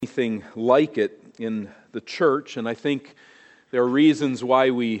anything like it in the church, and I think there are reasons why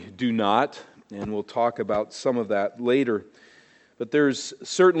we do not, and we'll talk about some of that later. But there's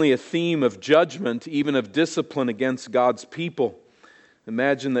certainly a theme of judgment, even of discipline against God's people.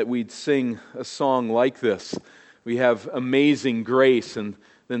 Imagine that we'd sing a song like this. We have Amazing Grace and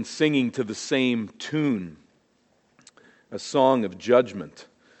then singing to the same tune. A song of judgment.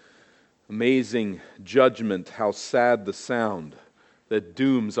 Amazing judgment, how sad the sound that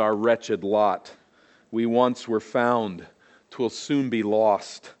dooms our wretched lot. We once were found, 'twill soon be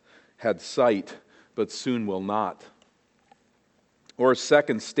lost, had sight, but soon will not. Or a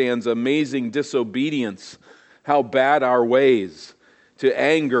second stanza, amazing disobedience, how bad our ways. To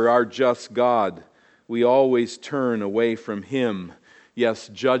anger our just God, we always turn away from Him. Yes,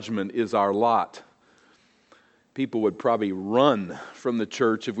 judgment is our lot. People would probably run from the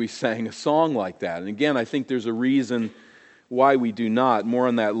church if we sang a song like that. And again, I think there's a reason why we do not. More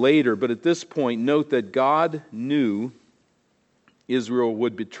on that later. But at this point, note that God knew Israel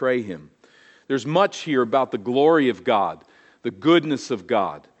would betray Him. There's much here about the glory of God, the goodness of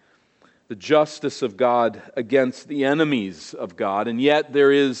God, the justice of God against the enemies of God. And yet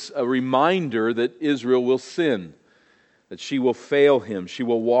there is a reminder that Israel will sin, that she will fail Him, she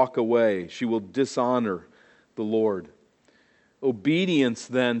will walk away, she will dishonor the Lord. Obedience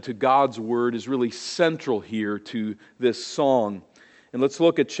then to God's word is really central here to this song. And let's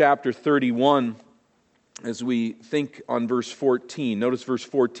look at chapter 31 as we think on verse 14. Notice verse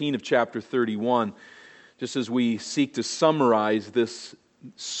 14 of chapter 31, just as we seek to summarize this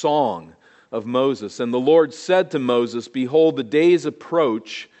song of Moses. And the Lord said to Moses, "Behold, the days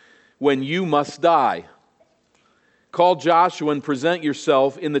approach when you must die. Call Joshua and present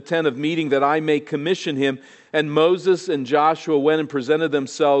yourself in the tent of meeting that I may commission him." And Moses and Joshua went and presented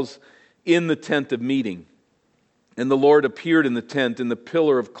themselves in the tent of meeting. And the Lord appeared in the tent in the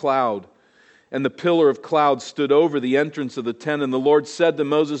pillar of cloud. And the pillar of cloud stood over the entrance of the tent. And the Lord said to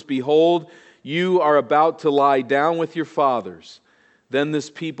Moses, "Behold, you are about to lie down with your fathers. Then this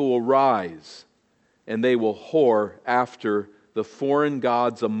people will rise, and they will whore after the foreign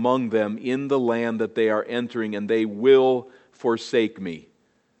gods among them in the land that they are entering, and they will forsake me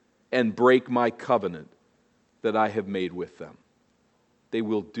and break my covenant that I have made with them." They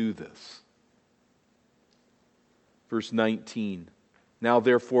will do this. Verse 19, "Now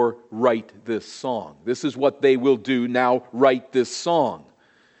therefore write this song." This is what they will do. Now write this song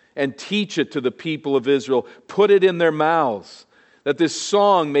and teach it to the people of Israel. Put it in their mouths, that this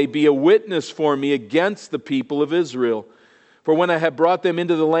song may be a witness for me against the people of Israel. For when I have brought them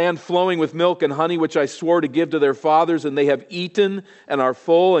into the land flowing with milk and honey, which I swore to give to their fathers, and they have eaten and are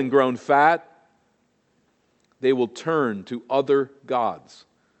full and grown fat, they will turn to other gods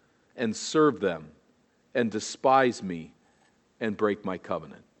and serve them and despise me and break my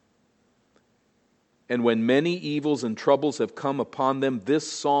covenant. And when many evils and troubles have come upon them, this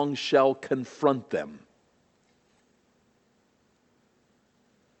song shall confront them.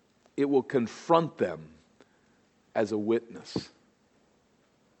 It will confront them as a witness.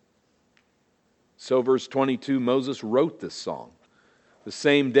 So verse 22, Moses wrote this song the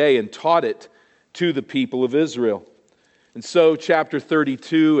same day and taught it to the people of Israel. And so chapter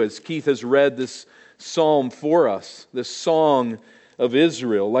 32, as Keith has read this psalm for us, this song of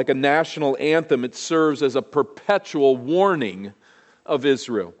Israel, like a national anthem, it serves as a perpetual warning of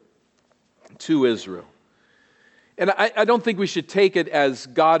Israel, to Israel. And I don't think we should take it as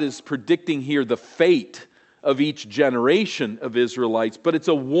God is predicting here the fate of each generation of Israelites, but it's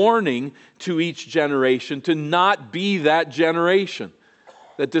a warning to each generation to not be that generation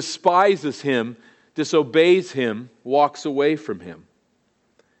that despises Him, disobeys Him, walks away from Him,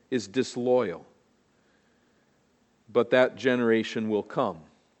 is disloyal. But that generation will come,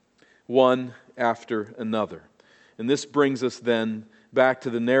 one after another. And this brings us then back to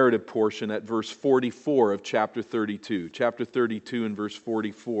the narrative portion at verse 44 of chapter 32. Chapter 32 and verse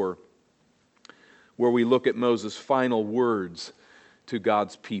 44, where we look at Moses' final words to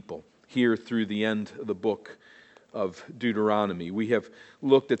God's people, here through the end of the book of Deuteronomy. We have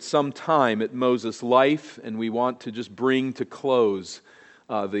looked at some time at Moses' life, and we want to just bring to close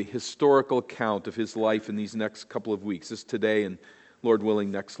the historical account of his life in these next couple of weeks. This today and, Lord willing,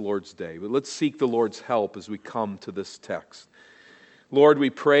 next Lord's Day. But let's seek the Lord's help as we come to this text. Lord, we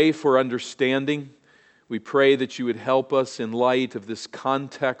pray for understanding. We pray that you would help us in light of this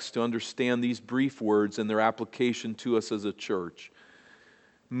context to understand these brief words and their application to us as a church.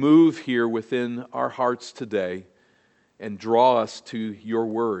 Move here within our hearts today and draw us to your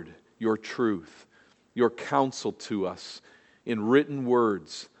word, your truth, your counsel to us in written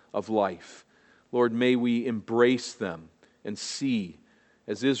words of life. Lord, may we embrace them and see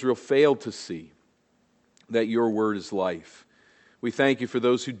as Israel failed to see, that your word is life. We thank you for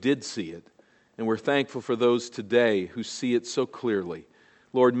those who did see it, and we're thankful for those today who see it so clearly.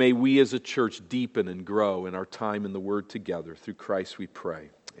 Lord, may we as a church deepen and grow in our time in the Word together. Through Christ we pray.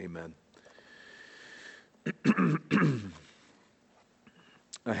 Amen.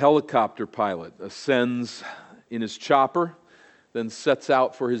 A helicopter pilot ascends in his chopper, then sets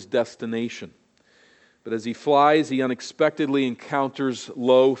out for his destination. But as he flies, he unexpectedly encounters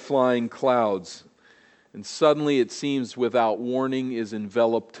low-flying clouds, and suddenly, it seems without warning, is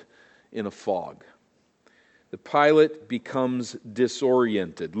enveloped in a fog. The pilot becomes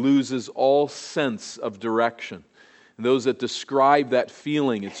disoriented, loses all sense of direction. And those that describe that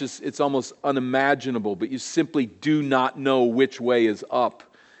feeling, it's almost unimaginable, but you simply do not know which way is up.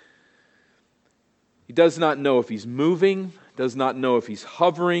 He does not know if he's moving, does not know if he's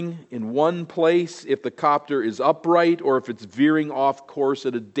hovering in one place, if the copter is upright, or if it's veering off course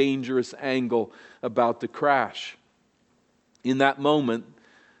at a dangerous angle about to crash. In that moment,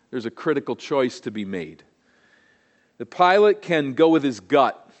 there's a critical choice to be made. The pilot can go with his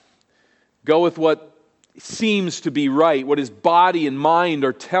gut, go with what seems to be right, what his body and mind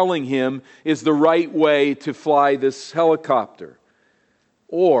are telling him is the right way to fly this helicopter.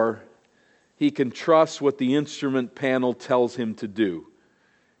 Or he can trust what the instrument panel tells him to do,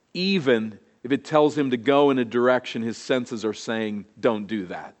 even if it tells him to go in a direction his senses are saying, don't do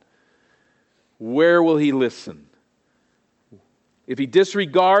that. Where will he listen? If he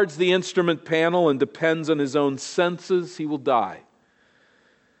disregards the instrument panel and depends on his own senses, he will die.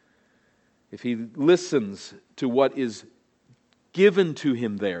 If he listens to what is given to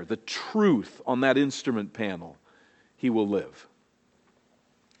him there, the truth on that instrument panel, he will live.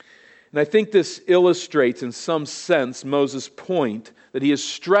 And I think this illustrates in some sense Moses' point that he is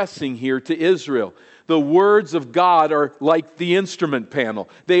stressing here to Israel. The words of God are like the instrument panel.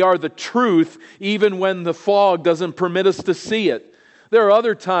 They are the truth even when the fog doesn't permit us to see it. There are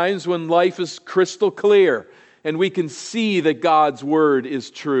other times when life is crystal clear and we can see that God's word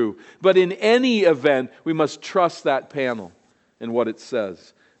is true. But in any event, we must trust that panel and what it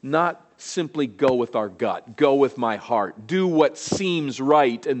says. Not simply go with our gut, go with my heart, do what seems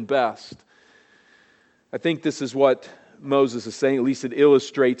right and best. I think this is what Moses is saying, at least it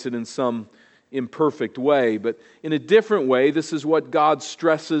illustrates it in some imperfect way. But in a different way, this is what God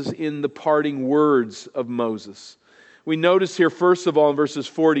stresses in the parting words of Moses. We notice here, first of all, in verses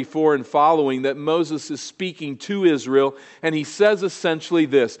 44 and following, that Moses is speaking to Israel, and he says essentially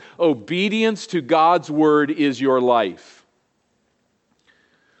this: obedience to God's word is your life.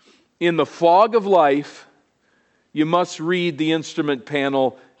 In the fog of life, you must read the instrument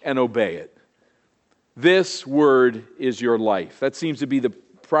panel and obey it. This word is your life. That seems to be the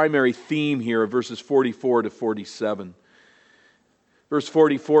primary theme here of verses 44 to 47. Verse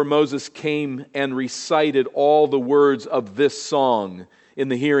 44, Moses came and recited all the words of this song in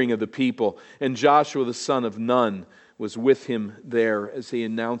the hearing of the people. And Joshua the son of Nun was with him there as he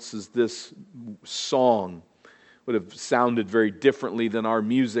announces this song. Would have sounded very differently than our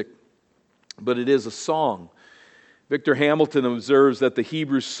music, but it is a song. Victor Hamilton observes that the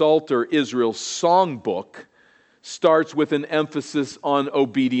Hebrew Psalter, Israel's songbook, starts with an emphasis on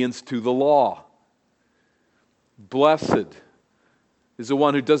obedience to the law. Blessed is the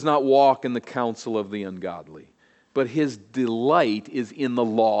one who does not walk in the counsel of the ungodly, but his delight is in the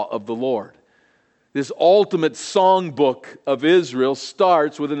law of the Lord. This ultimate songbook of Israel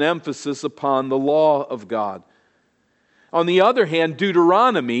starts with an emphasis upon the law of God. On the other hand,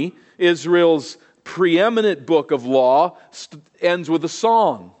 Deuteronomy, Israel's preeminent book of law, ends with a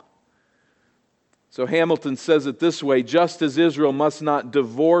song. So Hamilton says it this way: just as Israel must not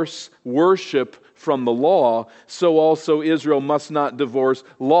divorce worship from the law, so also Israel must not divorce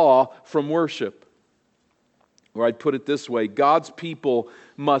law from worship. Or I'd put it this way: God's people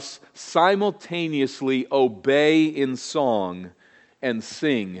must simultaneously obey in song and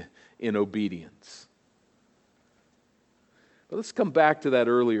sing in obedience. But let's come back to that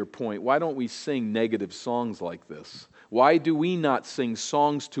earlier point. Why don't we sing negative songs like this? Why do we not sing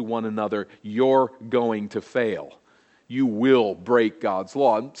songs to one another? You're going to fail. You will break God's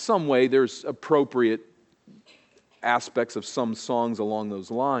law. In some way, there's appropriate aspects of some songs along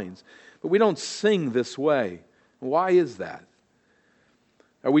those lines. But we don't sing this way. Why is that?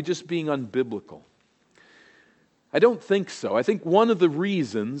 Are we just being unbiblical? I don't think so. I think one of the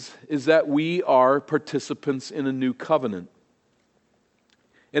reasons is that we are participants in a new covenant.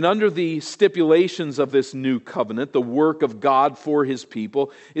 And under the stipulations of this new covenant, the work of God for His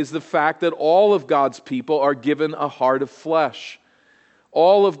people is the fact that all of God's people are given a heart of flesh.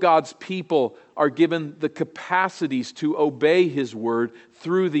 All of God's people are given the capacities to obey His Word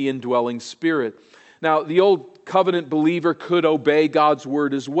through the indwelling Spirit. Now, the Old Covenant believer could obey God's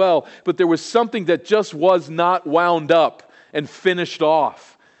Word as well, but there was something that just was not wound up and finished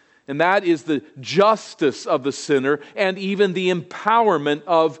off. And that is the justice of the sinner and even the empowerment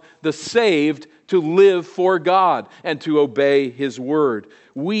of the saved to live for God and to obey His Word.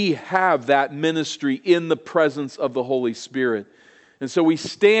 We have that ministry in the presence of the Holy Spirit. And so we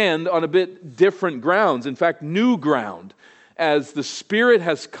stand on a bit different grounds, in fact, new ground, as the Spirit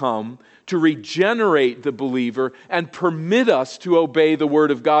has come to regenerate the believer and permit us to obey the Word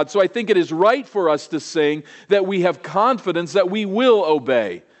of God. So I think it is right for us to sing that we have confidence that we will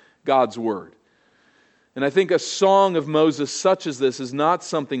obey God's Word. And I think a song of Moses such as this is not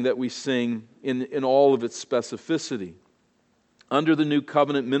something that we sing in all of its specificity. Under the new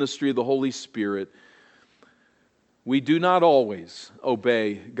covenant ministry of the Holy Spirit, we do not always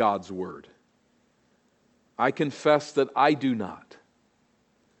obey God's Word. I confess that I do not.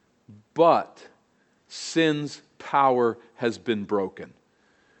 But sin's power has been broken.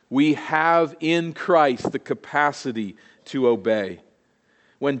 We have in Christ the capacity to obey.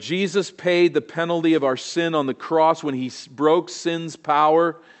 When Jesus paid the penalty of our sin on the cross, when He broke sin's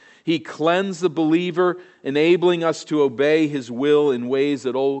power, He cleansed the believer, enabling us to obey His will in ways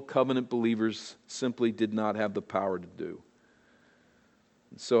that old covenant believers simply did not have the power to do.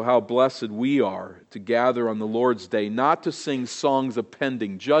 And so how blessed we are to gather on the Lord's Day, not to sing songs of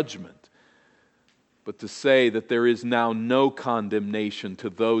pending judgment, but to say that there is now no condemnation to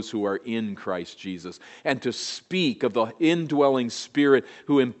those who are in Christ Jesus, and to speak of the indwelling Spirit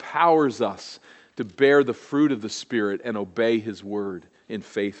who empowers us to bear the fruit of the Spirit and obey His Word in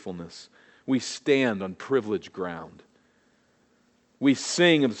faithfulness. We stand on privileged ground. We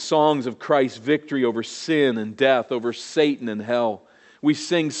sing of songs of Christ's victory over sin and death, over Satan and hell. We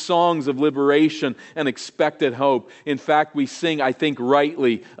sing songs of liberation and expected hope. In fact, we sing, I think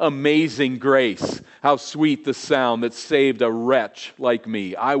rightly, Amazing Grace. How sweet the sound that saved a wretch like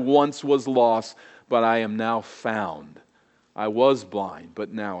me. I once was lost, but I am now found. I was blind,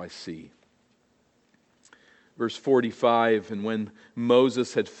 but now I see. Verse 45, and when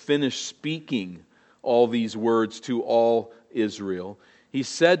Moses had finished speaking all these words to all Israel, he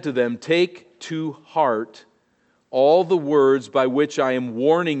said to them, "Take to heart all the words by which I am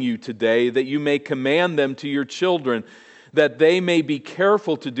warning you today, that you may command them to your children, that they may be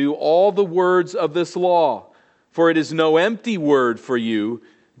careful to do all the words of this law. For it is no empty word for you,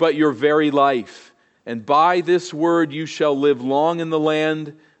 but your very life. And by this word you shall live long in the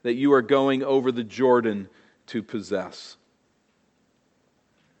land that you are going over the Jordan to possess."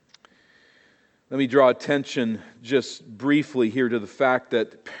 Let me draw attention just briefly here to the fact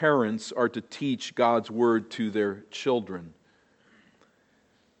that parents are to teach God's Word to their children.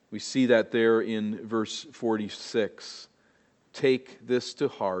 We see that there in verse 46. Take this to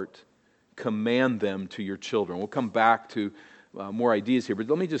heart, command them to your children. We'll come back to more ideas here, but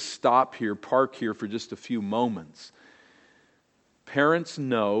let me just stop here, park here for just a few moments. Parents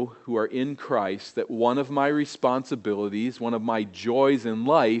know who are in Christ that one of my responsibilities, one of my joys in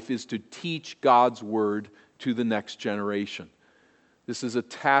life is to teach God's Word to the next generation. This is a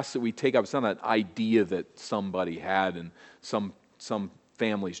task that we take up. It's not an idea that somebody had and some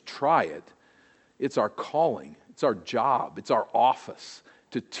families try it. It's our calling. It's our job. It's our office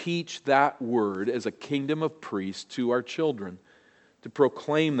to teach that Word as a kingdom of priests to our children, to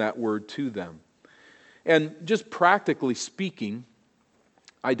proclaim that Word to them. And just practically speaking,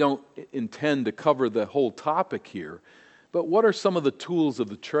 I don't intend to cover the whole topic here, but what are some of the tools of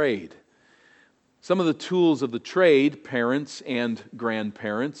the trade? Some of the tools of the trade, parents and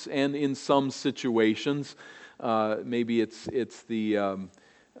grandparents, and in some situations, maybe it's the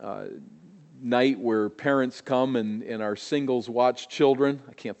night where parents come and our singles watch children.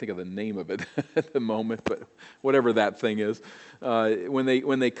 I can't think of the name of it at the moment, but whatever that thing is. When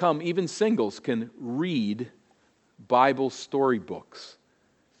they come, even singles can read Bible storybooks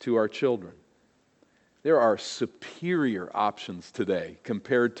to our children. There are superior options today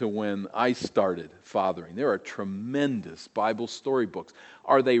compared to when I started fathering. There are tremendous Bible storybooks.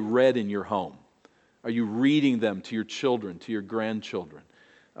 Are they read in your home? Are you reading them to your children, to your grandchildren,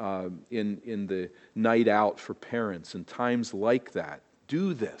 in the night out for parents and times like that?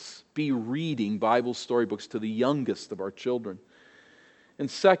 Do this. Be reading Bible storybooks to the youngest of our children. And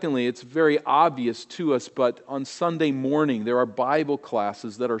secondly, it's very obvious to us, but on Sunday morning, there are Bible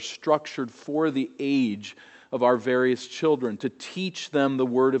classes that are structured for the age of our various children to teach them the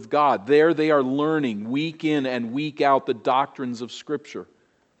Word of God. There they are learning week in and week out the doctrines of Scripture.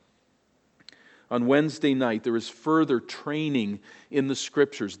 On Wednesday night, there is further training in the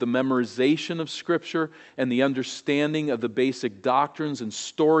Scriptures, the memorization of Scripture and the understanding of the basic doctrines and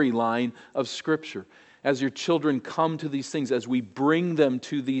storyline of Scripture. As your children come to these things, as we bring them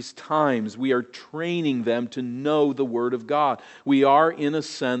to these times, we are training them to know the Word of God. We are, in a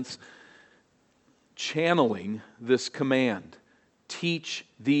sense, channeling this command. Teach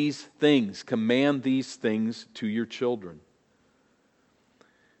these things, command these things to your children.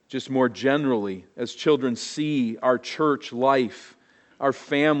 Just more generally, as children see our church life, our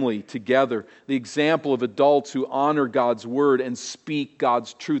family together, the example of adults who honor God's Word and speak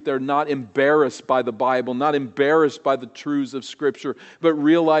God's truth. They're not embarrassed by the Bible, not embarrassed by the truths of Scripture, but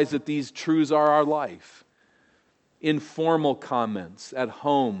realize that these truths are our life. Informal comments at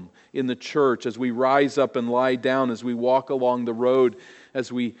home, in the church, as we rise up and lie down, as we walk along the road,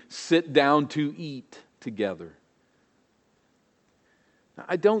 as we sit down to eat together.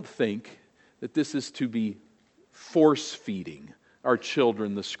 I don't think that this is to be force-feeding our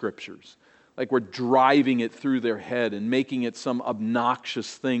children the Scriptures. Like we're driving it through their head and making it some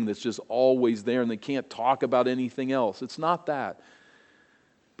obnoxious thing that's just always there and they can't talk about anything else. It's not that.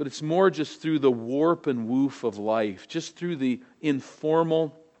 But it's more just through the warp and woof of life, just through the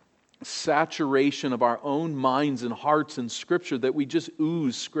informal saturation of our own minds and hearts in Scripture, that we just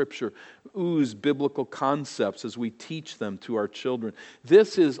ooze Scripture, ooze biblical concepts as we teach them to our children.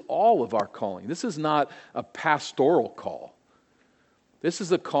 This is all of our calling. This is not a pastoral call. This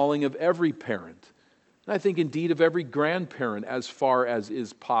is a calling of every parent. And I think indeed of every grandparent, as far as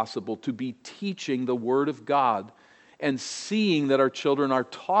is possible, to be teaching the Word of God and seeing that our children are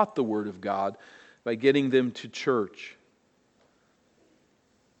taught the Word of God by getting them to church.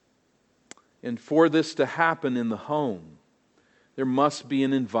 And for this to happen in the home, there must be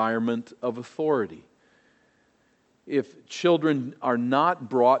an environment of authority. If children are not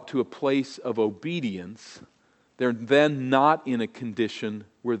brought to a place of obedience, they're then not in a condition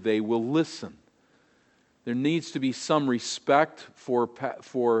where they will listen. There needs to be some respect for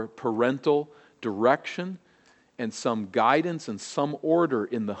parental direction and some guidance and some order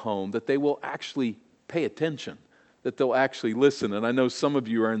in the home, that they will actually pay attention, that they'll actually listen. And I know some of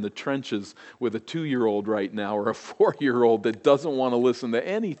you are in the trenches with a 2-year-old right now or a 4-year-old that doesn't want to listen to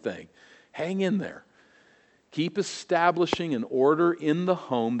anything. Hang in there. Keep establishing an order in the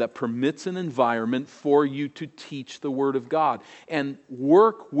home that permits an environment for you to teach the Word of God. And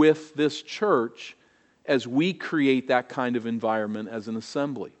work with this church as we create that kind of environment as an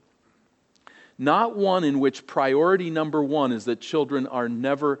assembly. Not one in which priority number one is that children are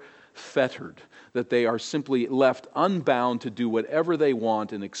never fettered, that they are simply left unbound to do whatever they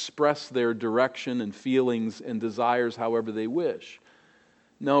want and express their direction and feelings and desires however they wish.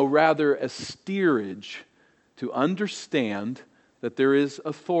 No, rather a steerage to understand that there is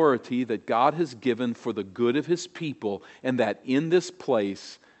authority that God has given for the good of His people, and that in this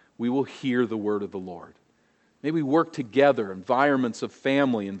place we will hear the word of the Lord. May we work together, environments of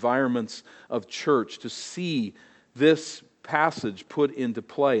family, environments of church, to see this passage put into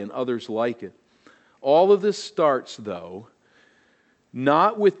play and others like it. All of this starts, though,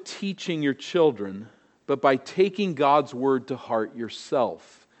 not with teaching your children, but by taking God's Word to heart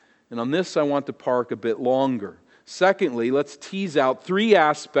yourself. And on this I want to park a bit longer. Secondly, let's tease out 3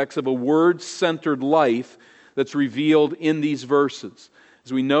 aspects of a Word-centered life that's revealed in these verses.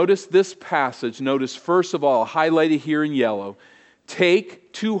 As we notice this passage, notice first of all, highlighted here in yellow,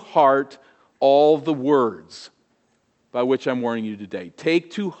 take to heart all the words by which I'm warning you today. Take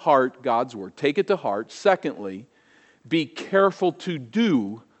to heart God's Word. Take it to heart. Secondly, be careful to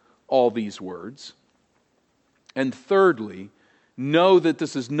do all these words. And thirdly, know that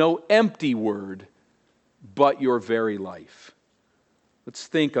this is no empty word, but your very life. Let's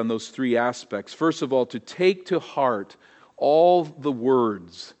think on those 3 aspects. First of all, to take to heart all the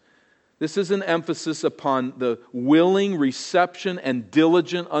words. This is an emphasis upon the willing reception and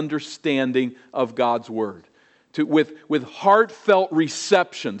diligent understanding of God's Word. With heartfelt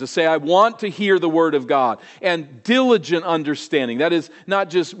reception, to say, I want to hear the Word of God, and diligent understanding. That is not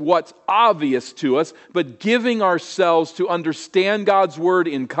just what's obvious to us, but giving ourselves to understand God's Word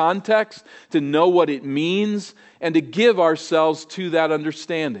in context, to know what it means, and to give ourselves to that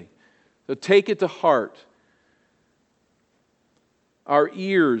understanding. So take it to heart. Our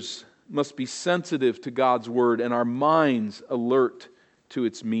ears must be sensitive to God's Word, and our minds alert to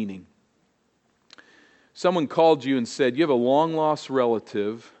its meaning. Someone called you and said, you have a long-lost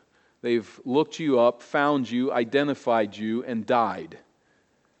relative. They've looked you up, found you, identified you, and died.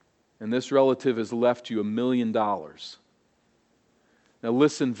 And this relative has left you $1 million. Now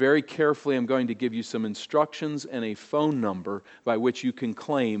listen very carefully. I'm going to give you some instructions and a phone number by which you can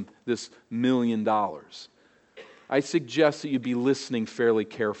claim this $1 million. I suggest that you be listening fairly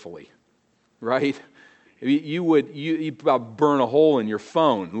carefully, right? You'd about burn a hole in your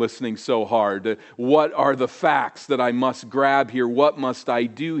phone listening so hard. What are the facts that I must grab here? What must I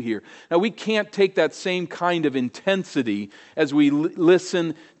do here? Now, we can't take that same kind of intensity as we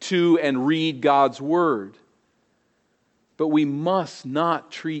listen to and read God's Word. But we must not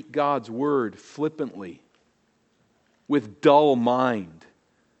treat God's Word flippantly, with dull mind,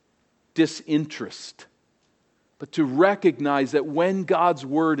 disinterest. But to recognize that when God's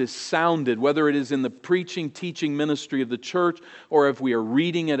Word is sounded, whether it is in the preaching, teaching ministry of the church, or if we are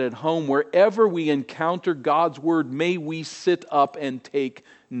reading it at home, wherever we encounter God's Word, may we sit up and take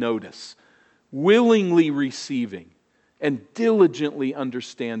notice, willingly receiving and diligently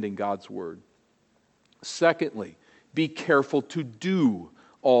understanding God's Word. Secondly, be careful to do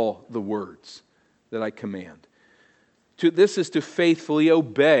all the words that I command. This is to faithfully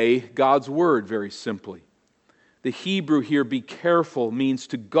obey God's Word, very simply. The Hebrew here, be careful, means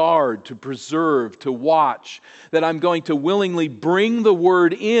to guard, to preserve, to watch. That I'm going to willingly bring the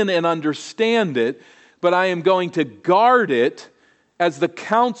Word in and understand it, but I am going to guard it as the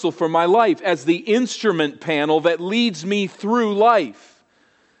counsel for my life, as the instrument panel that leads me through life.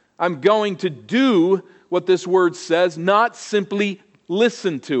 I'm going to do what this Word says, not simply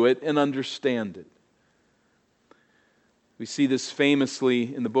listen to it and understand it. We see this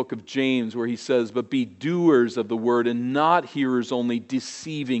famously in the book of James where he says, "But be doers of the word and not hearers only,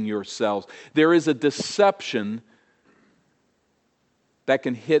 deceiving yourselves." There is a deception that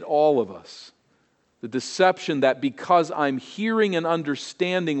can hit all of us. The deception that because I'm hearing and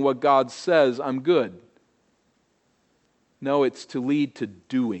understanding what God says, I'm good. No, it's to lead to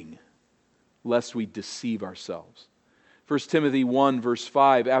doing, lest we deceive ourselves. 1 Timothy 1 verse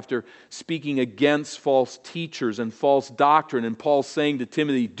 5, after speaking against false teachers and false doctrine, and Paul saying to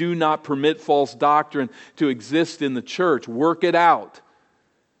Timothy, do not permit false doctrine to exist in the church, work it out.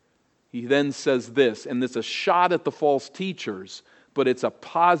 He then says this, and it's a shot at the false teachers, but it's a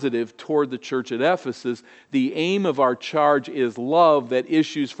positive toward the church at Ephesus. The aim of our charge is love that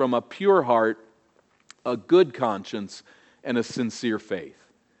issues from a pure heart, a good conscience, and a sincere faith.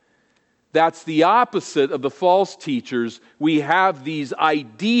 That's the opposite of the false teachers. We have these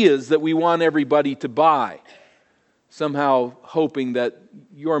ideas that we want everybody to buy, somehow hoping that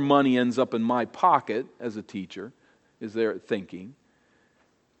your money ends up in my pocket as a teacher, is their thinking.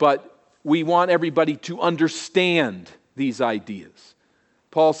 But we want everybody to understand these ideas.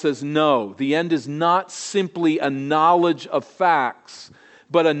 Paul says, no, the end is not simply a knowledge of facts,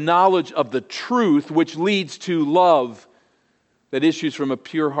 but a knowledge of the truth which leads to love that issues from a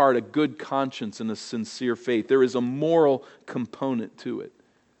pure heart, a good conscience, and a sincere faith. There is a moral component to it.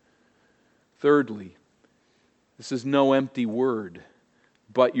 Thirdly, this is no empty word,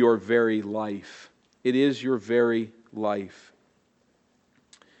 but your very life. It is your very life.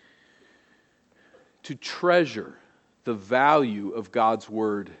 To treasure the value of God's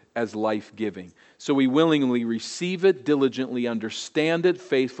Word as life-giving. So we willingly receive it, diligently understand it,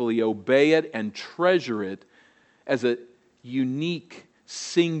 faithfully obey it, and treasure it as a unique,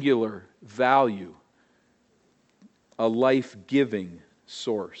 singular value, a life-giving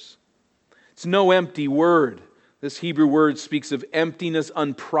source. It's no empty word. This Hebrew word speaks of emptiness,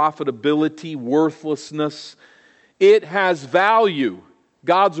 unprofitability, worthlessness. It has value.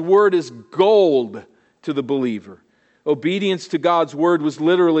 God's Word is gold to the believer. Obedience to God's Word was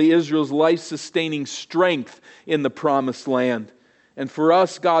literally Israel's life-sustaining strength in the Promised Land. And for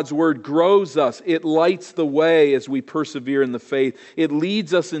us, God's Word grows us. It lights the way as we persevere in the faith. It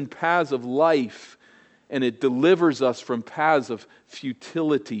leads us in paths of life, and it delivers us from paths of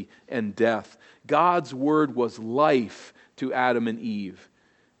futility and death. God's Word was life to Adam and Eve,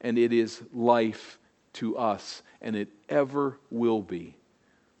 and it is life to us, and it ever will be.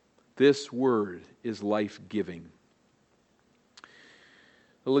 This Word is life-giving.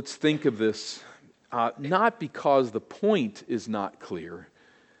 Let's think of this. Not because the point is not clear,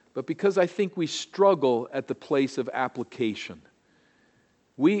 but because I think we struggle at the place of application.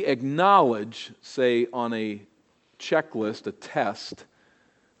 We acknowledge, say, on a checklist, a test,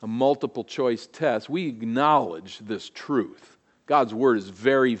 a multiple choice test, we acknowledge this truth. God's Word is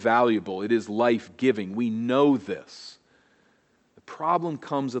very valuable. It is life-giving. We know this. The problem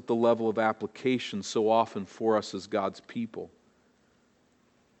comes at the level of application so often for us as God's people.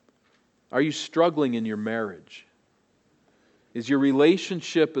 Are you struggling in your marriage? Is your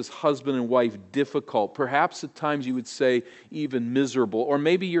relationship as husband and wife difficult? Perhaps at times you would say even miserable. Or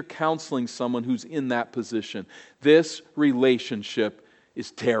maybe you're counseling someone who's in that position. This relationship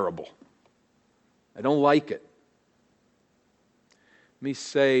is terrible. I don't like it. Let me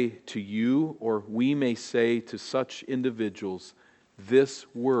say to you, or we may say to such individuals, this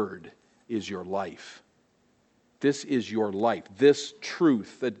word is your life. This is your life. This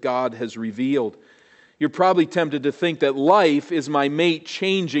truth that God has revealed. You're probably tempted to think that life is my mate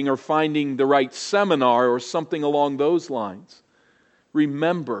changing or finding the right seminar or something along those lines.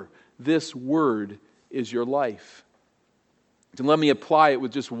 Remember, this word is your life. And let me apply it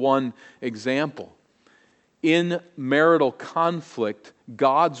with just one example. In marital conflict,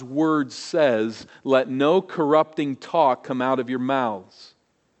 God's word says, let no corrupting talk come out of your mouths,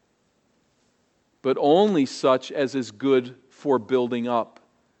 but only such as is good for building up,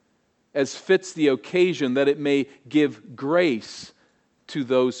 as fits the occasion, that it may give grace to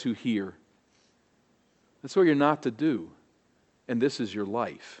those who hear. That's what you're not to do, and this is your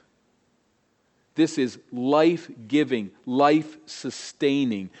life. This is life-giving,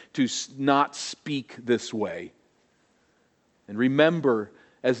 life-sustaining to not speak this way. And remember,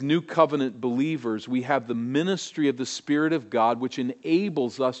 as New Covenant believers, we have the ministry of the Spirit of God which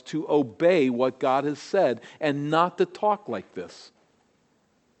enables us to obey what God has said and not to talk like this.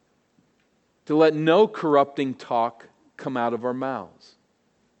 To let no corrupting talk come out of our mouths.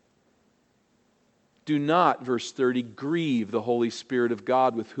 Do not, verse 30, grieve the Holy Spirit of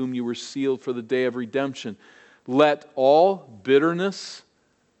God with whom you were sealed for the day of redemption. Let all bitterness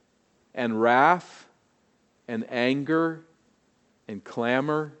and wrath and anger and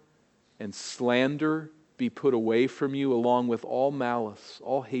clamor and slander be put away from you, along with all malice,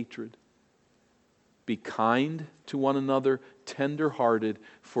 all hatred. Be kind to one another, tender-hearted,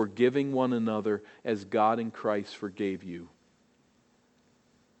 forgiving one another as God in Christ forgave you.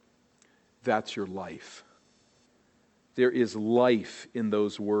 That's your life. There is life in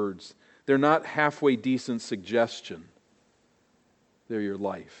those words. They're not halfway decent suggestion. They're your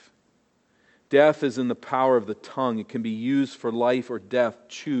life. Death is in the power of the tongue. It can be used for life or death.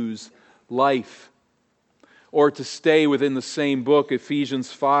 Choose life. Or to stay within the same book,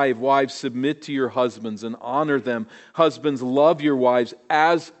 Ephesians 5, wives, submit to your husbands and honor them. Husbands, love your wives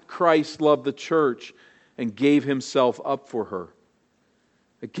as Christ loved the church and gave himself up for her.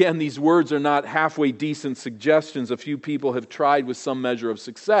 Again, these words are not halfway decent suggestions a few people have tried with some measure of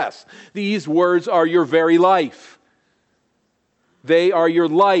success. These words are your very life. They are your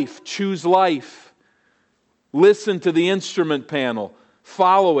life. Choose life. Listen to the instrument panel.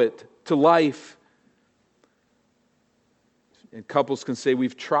 Follow it to life. And couples can say,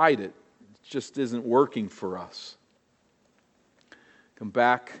 we've tried it. It just isn't working for us. Come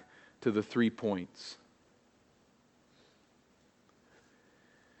back to the 3 points.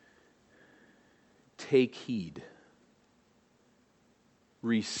 Take heed.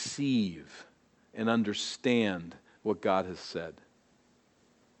 Receive and understand what God has said.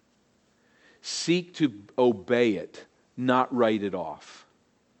 Seek to obey it, not write it off.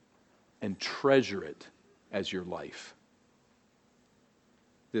 And treasure it as your life.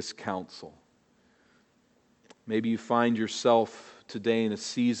 This counsel. Maybe you find yourself today in a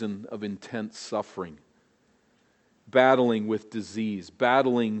season of intense suffering, battling with disease,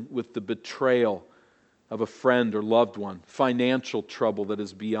 battling with the betrayal of a friend or loved one, financial trouble that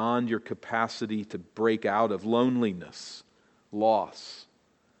is beyond your capacity to break out of, loneliness, loss.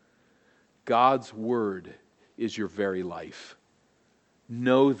 God's word is your very life.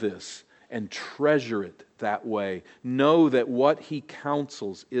 Know this and treasure it that way. Know that what He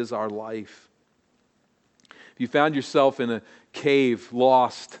counsels is our life. If you found yourself in a cave,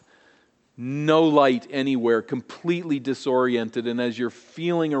 lost, no light anywhere, completely disoriented, and as you're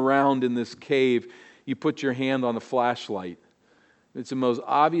feeling around in this cave, you put your hand on a flashlight. It's the most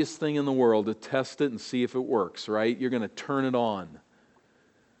obvious thing in the world to test it and see if it works, right? You're going to turn it on.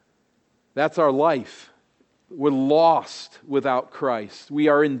 That's our life. We're lost without Christ. We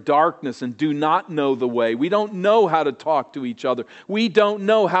are in darkness and do not know the way. We don't know how to talk to each other. We don't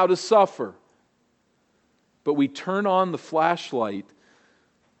know how to suffer. But we turn on the flashlight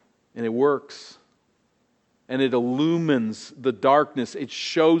and it works. And it illumines the darkness. It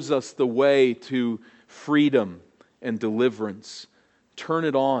shows us the way to freedom and deliverance. Turn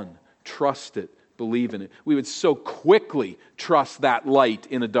it on. Trust it. Believe in it. We would so quickly trust that light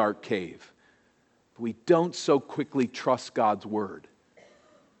in a dark cave. But we don't so quickly trust God's word.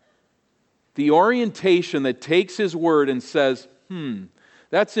 The orientation that takes His word and says,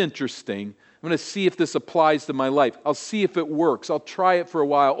 that's interesting. I'm going to see if this applies to my life. I'll see if it works. I'll try it for a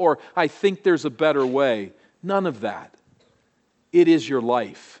while. Or I think there's a better way. None of that. It is your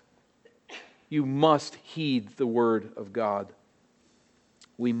life. You must heed the word of God.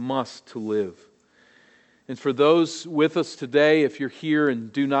 We must to live. And for those with us today, if you're here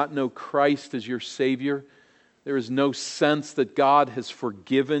and do not know Christ as your Savior, there is no sense that God has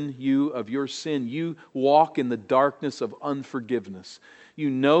forgiven you of your sin. You walk in the darkness of unforgiveness. You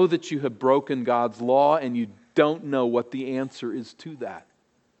know that you have broken God's law and you don't know what the answer is to that.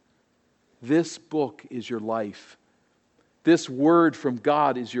 This book is your life. This word from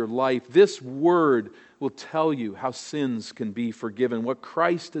God is your life. This word will tell you how sins can be forgiven, what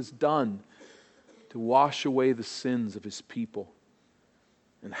Christ has done to wash away the sins of His people,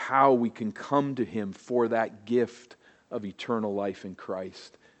 and how we can come to Him for that gift of eternal life in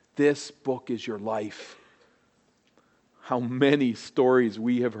Christ. This book is your life. How many stories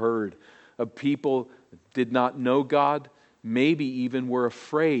we have heard of people that did not know God, maybe even were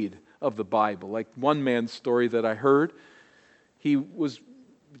afraid of the Bible. Like one man's story that I heard, he was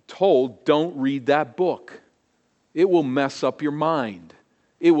told, don't read that book. It will mess up your mind.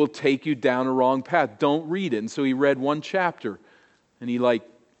 It will take you down a wrong path. Don't read it. And so he read one chapter and he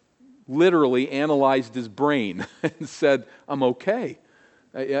literally analyzed his brain and said, I'm okay.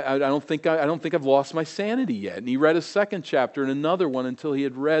 I don't think I've lost my sanity yet. And he read a second chapter and another one until he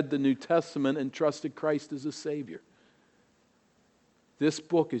had read the New Testament and trusted Christ as a Savior. This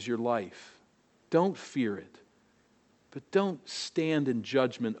book is your life. Don't fear it. But don't stand in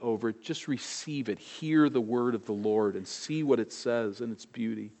judgment over it. Just receive it. Hear the word of the Lord and see what it says and its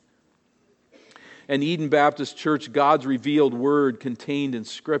beauty. And Eden Baptist Church, God's revealed word contained in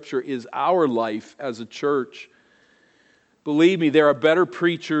Scripture is our life as a church. Believe me, there are better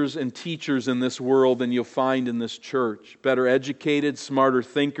preachers and teachers in this world than you'll find in this church. Better educated, smarter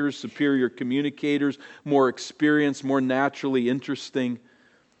thinkers, superior communicators, more experienced, more naturally interesting.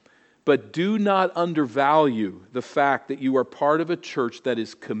 But do not undervalue the fact that you are part of a church that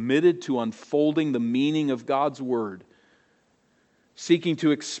is committed to unfolding the meaning of God's Word, seeking to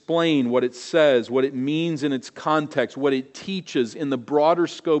explain what it says, what it means in its context, what it teaches in the broader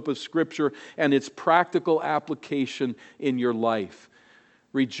scope of Scripture and its practical application in your life.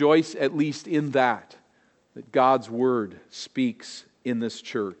 Rejoice at least in that God's Word speaks in this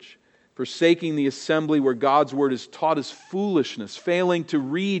church. Forsaking the assembly where God's Word is taught is foolishness. Failing to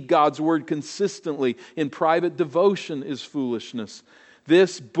read God's Word consistently in private devotion is foolishness.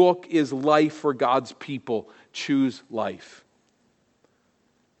 This book is life for God's people. Choose life.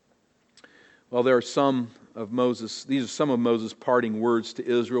 Well, there are these are some of Moses' parting words to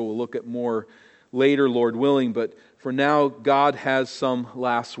Israel. We'll look at more later, Lord willing, but for now, God has some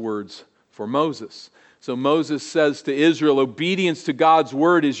last words for Moses. So Moses says to Israel, obedience to God's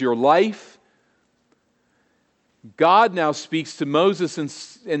word is your life. God now speaks to Moses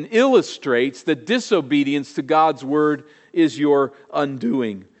and illustrates that disobedience to God's word is your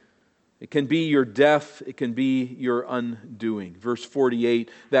undoing. It can be your death, it can be your undoing. Verse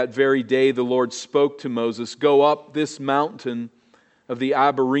 48, that very day the Lord spoke to Moses, go up this mountain of the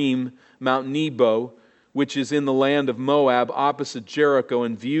Abarim, Mount Nebo, which is in the land of Moab, opposite Jericho,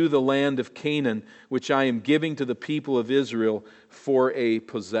 and view the land of Canaan, which I am giving to the people of Israel for a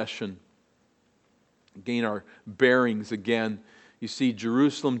possession. Gain our bearings again. You see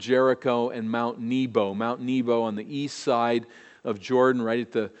Jerusalem, Jericho, and Mount Nebo. Mount Nebo on the east side of Jordan, right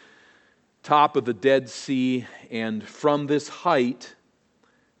at the top of the Dead Sea. And from this height,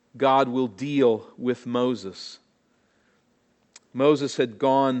 God will deal with Moses. Moses had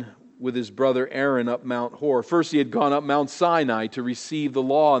gone with his brother Aaron up Mount Hor. First he had gone up Mount Sinai to receive the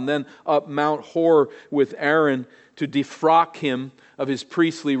law, and then up Mount Hor with Aaron to defrock him of his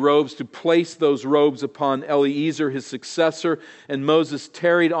priestly robes, to place those robes upon Eleazar, his successor. And Moses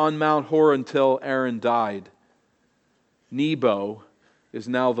tarried on Mount Hor until Aaron died. Nebo is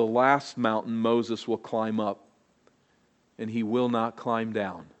now the last mountain Moses will climb up, and he will not climb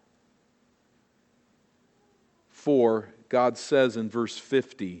down. For God says in verse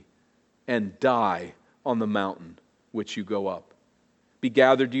 50, and die on the mountain which you go up. Be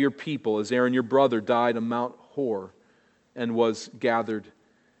gathered to your people, as Aaron your brother died on Mount Hor and was gathered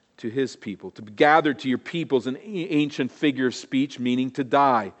to his people. To be gathered to your people is an ancient figure of speech, meaning to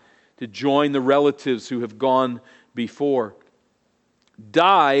die, to join the relatives who have gone before.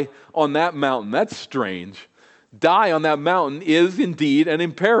 Die on that mountain. That's strange. Die on that mountain is indeed an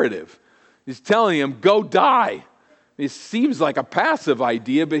imperative. He's telling him, go die. It seems like a passive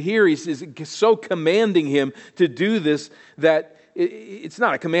idea, but here he's so commanding him to do this that it's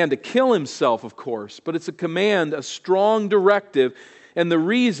not a command to kill himself, of course, but it's a command, a strong directive. And the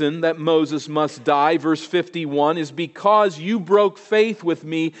reason that Moses must die, verse 51, is because you broke faith with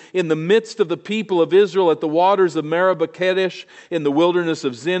me in the midst of the people of Israel at the waters of Meribah Kadesh in the wilderness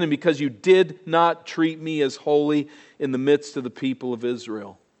of Zin, and because you did not treat me as holy in the midst of the people of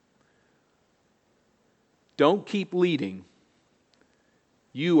Israel. Don't keep leading.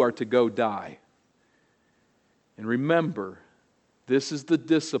 You are to go die. And remember, this is the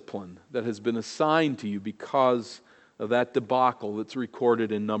discipline that has been assigned to you because of that debacle that's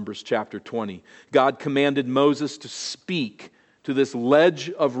recorded in Numbers chapter 20. God commanded Moses to speak to this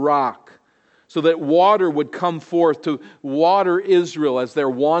ledge of rock so that water would come forth to water Israel as they're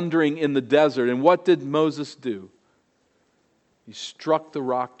wandering in the desert. And what did Moses do? He struck the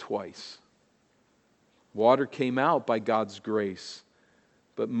rock twice. Water came out by God's grace,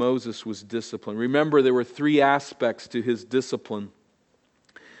 but Moses was disciplined. Remember, there were three aspects to his discipline.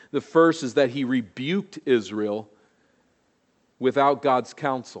 The first is that he rebuked Israel without God's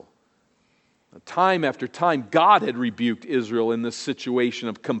counsel. Time after time, God had rebuked Israel in this situation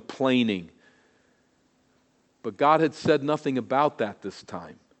of complaining. But God had said nothing about that this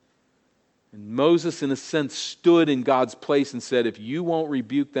time. And Moses, in a sense, stood in God's place and said, if you won't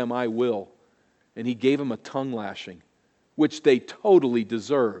rebuke them, I will. And he gave them a tongue lashing, which they totally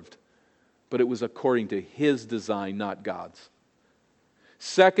deserved. But it was according to his design, not God's.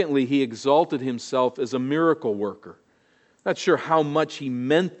 Secondly, he exalted himself as a miracle worker. Not sure how much he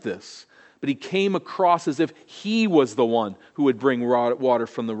meant this, but he came across as if he was the one who would bring water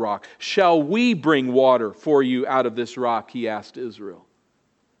from the rock. Shall we bring water for you out of this rock? He asked Israel.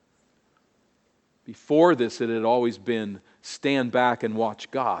 Before this, it had always been stand back and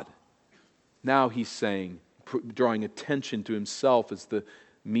watch God. Now he's saying, drawing attention to himself as the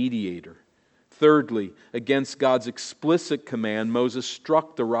mediator. Thirdly, against God's explicit command, Moses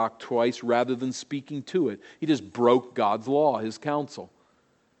struck the rock twice rather than speaking to it. He just broke God's law, his counsel.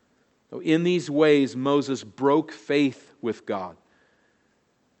 So in these ways, Moses broke faith with God.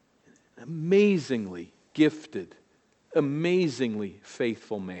 Amazingly gifted, amazingly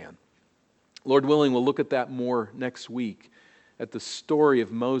faithful man. Lord willing, we'll look at that more next week, at the story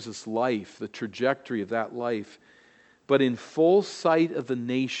of Moses' life, the trajectory of that life. But in full sight of the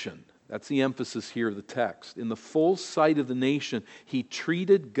nation, that's the emphasis here of the text. In the full sight of the nation, he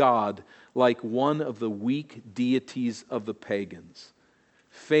treated God like one of the weak deities of the pagans,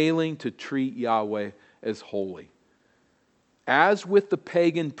 failing to treat Yahweh as holy. As with the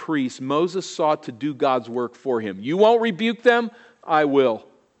pagan priests, Moses sought to do God's work for him. You won't rebuke them? I will.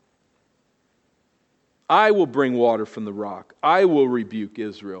 I will bring water from the rock. I will rebuke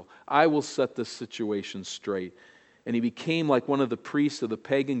Israel. I will set this situation straight. And he became like one of the priests of the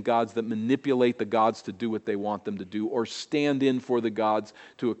pagan gods that manipulate the gods to do what they want them to do, or stand in for the gods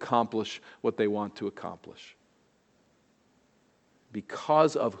to accomplish what they want to accomplish.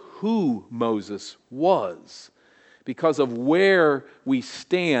 Because of who Moses was, because of where we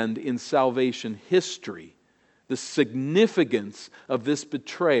stand in salvation history, the significance of this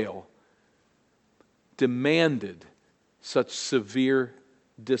betrayal demanded such severe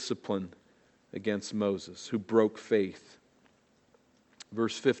discipline against Moses, who broke faith.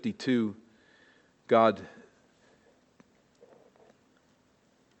 Verse 52, God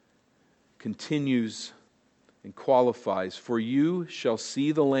continues and qualifies, for you shall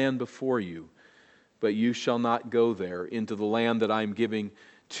see the land before you, but you shall not go there into the land that I am giving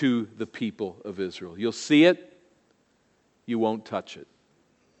to the people of Israel. You'll see it, you won't touch it.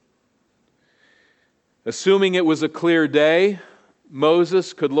 Assuming it was a clear day,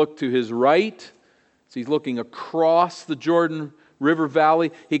 Moses could look to his right. So he's looking across the Jordan River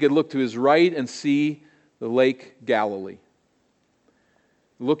Valley. He could look to his right and see the Lake Galilee.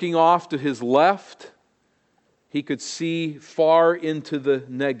 Looking off to his left, he could see far into the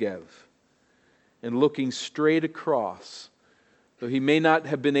Negev. And looking straight across, though he may not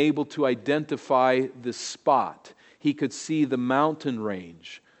have been able to identify the spot, he could see the mountain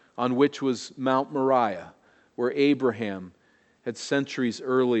range on which was Mount Moriah, where Abraham had centuries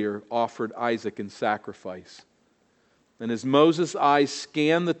earlier offered Isaac in sacrifice. And as Moses' eyes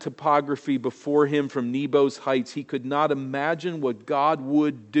scanned the topography before him from Nebo's heights, he could not imagine what God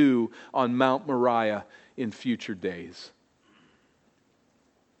would do on Mount Moriah in future days.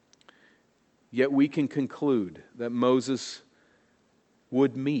 Yet we can conclude that Moses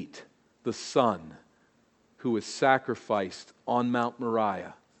would meet the Son who was sacrificed on Mount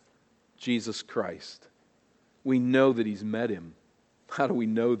Moriah, Jesus Christ. We know that he's met him. How do we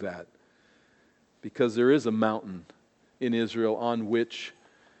know that? Because there is a mountain in Israel on which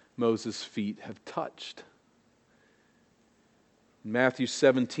Moses' feet have touched. In Matthew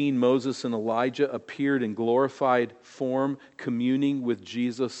 17, Moses and Elijah appeared in glorified form, communing with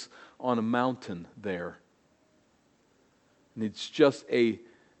Jesus on a mountain there. And it's just a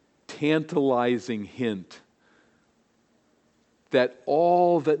tantalizing hint that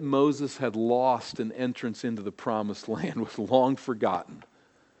all that Moses had lost in entrance into the promised land was long forgotten.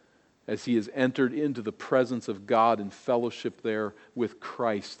 as he has entered into the presence of God and fellowship there with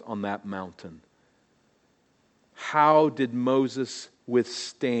Christ on that mountain. How did Moses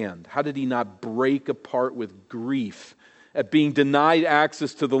withstand? How did he not break apart with grief at being denied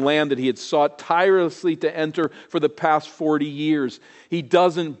access to the land that he had sought tirelessly to enter for the past 40 years? He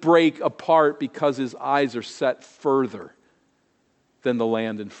doesn't break apart because his eyes are set further than the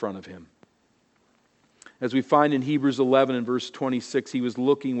land in front of him. As we find in Hebrews 11 and verse 26, he was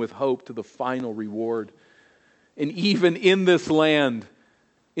looking with hope to the final reward. And even in this land,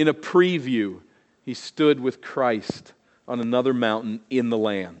 in a preview, he stood with Christ on another mountain in the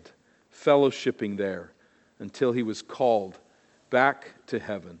land, fellowshipping there until he was called back to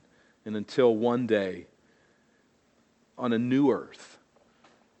heaven, and until one day, on a new earth,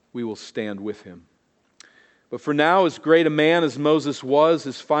 we will stand with him. But for now, as great a man as Moses was,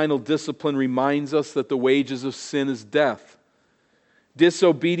 his final discipline reminds us that the wages of sin is death.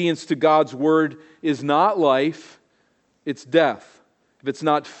 Disobedience to God's word is not life, it's death. If it's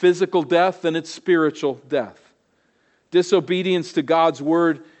not physical death, then it's spiritual death. Disobedience to God's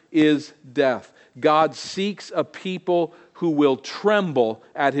word is death. God seeks a people who will tremble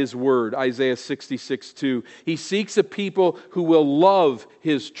at his word, Isaiah 66:2. He seeks a people who will love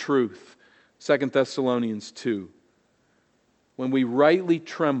his truth, 2 Thessalonians 2. When we rightly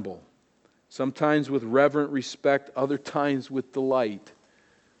tremble, sometimes with reverent respect, other times with delight,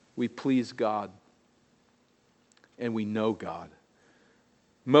 we please God and we know God.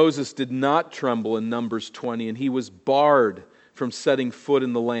 Moses did not tremble in Numbers 20, and he was barred from setting foot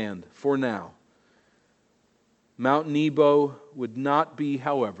in the land for now. Mount Nebo would not be,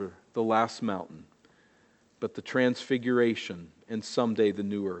 however, the last mountain, but the transfiguration and someday the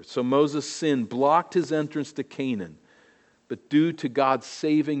new earth. So Moses' sin blocked his entrance to Canaan, but due to God's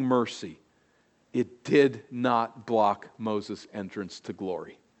saving mercy, it did not block Moses' entrance to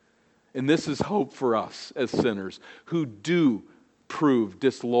glory. And this is hope for us as sinners who do prove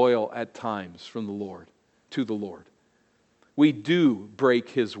disloyal at times from the Lord, to the Lord. We do break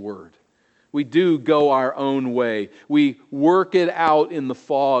his word. We do go our own way. We work it out in the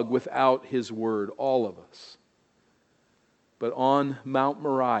fog without his word, all of us. But on Mount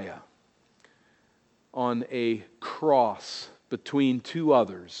Moriah, on a cross between two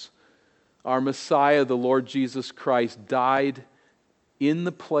others, our Messiah, the Lord Jesus Christ, died in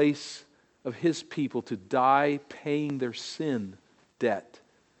the place of his people to die paying their sin debt.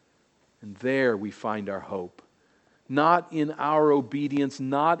 And there we find our hope. Not in our obedience,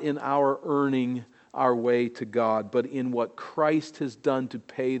 not in our earning our way to God, but in what Christ has done to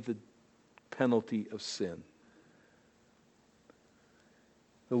pay the penalty of sin.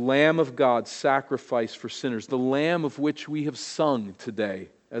 The Lamb of God sacrificed for sinners, the Lamb of which we have sung today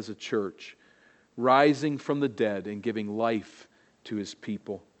as a church, rising from the dead and giving life to his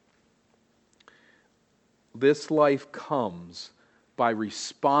people. This life comes by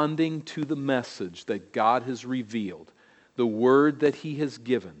responding to the message that God has revealed, the word that he has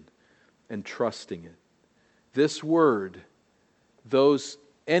given, and trusting it. This word,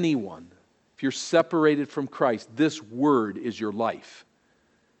 anyone, if you're separated from Christ, this word is your life.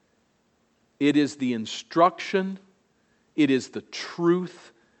 It is the instruction, it is the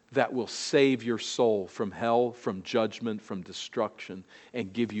truth that will save your soul from hell, from judgment, from destruction,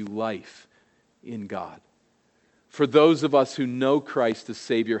 and give you life in God. For those of us who know Christ as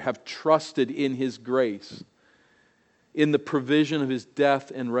Savior, have trusted in his grace, in the provision of his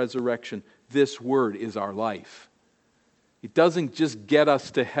death and resurrection, this word is our life. It doesn't just get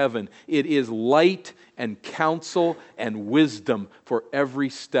us to heaven. It is light and counsel and wisdom for every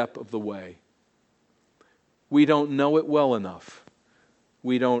step of the way. We don't know it well enough.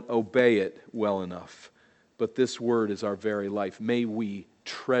 We don't obey it well enough. But this word is our very life. May we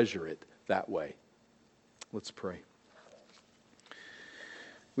treasure it that way. Let's pray.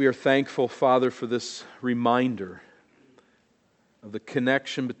 We are thankful, Father, for this reminder of the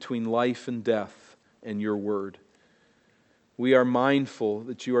connection between life and death and your word. We are mindful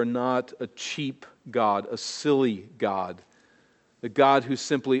that you are not a cheap God, a silly God, a God who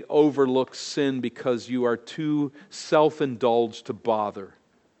simply overlooks sin because you are too self-indulged to bother.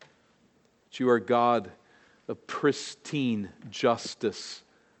 That you are God of pristine justice,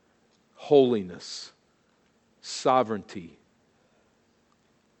 holiness, sovereignty,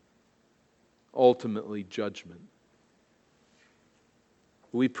 ultimately judgment.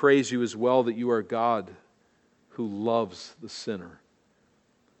 We praise you as well that you are God who loves the sinner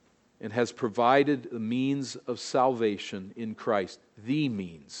and has provided the means of salvation in Christ, the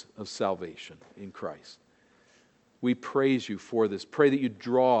means of salvation in Christ. We praise you for this. Pray that you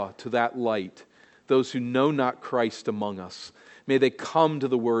draw to that light those who know not Christ among us. May they come to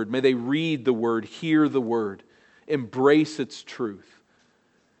the Word. May they read the Word, hear the Word, embrace its truth.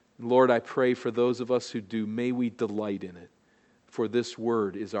 Lord, I pray for those of us who do, may we delight in it. For this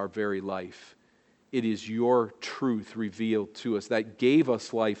Word is our very life. It is your truth revealed to us that gave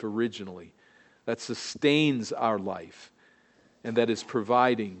us life originally, that sustains our life, and that is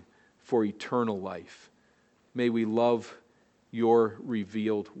providing for eternal life. May we love your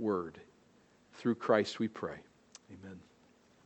revealed Word. Through Christ we pray.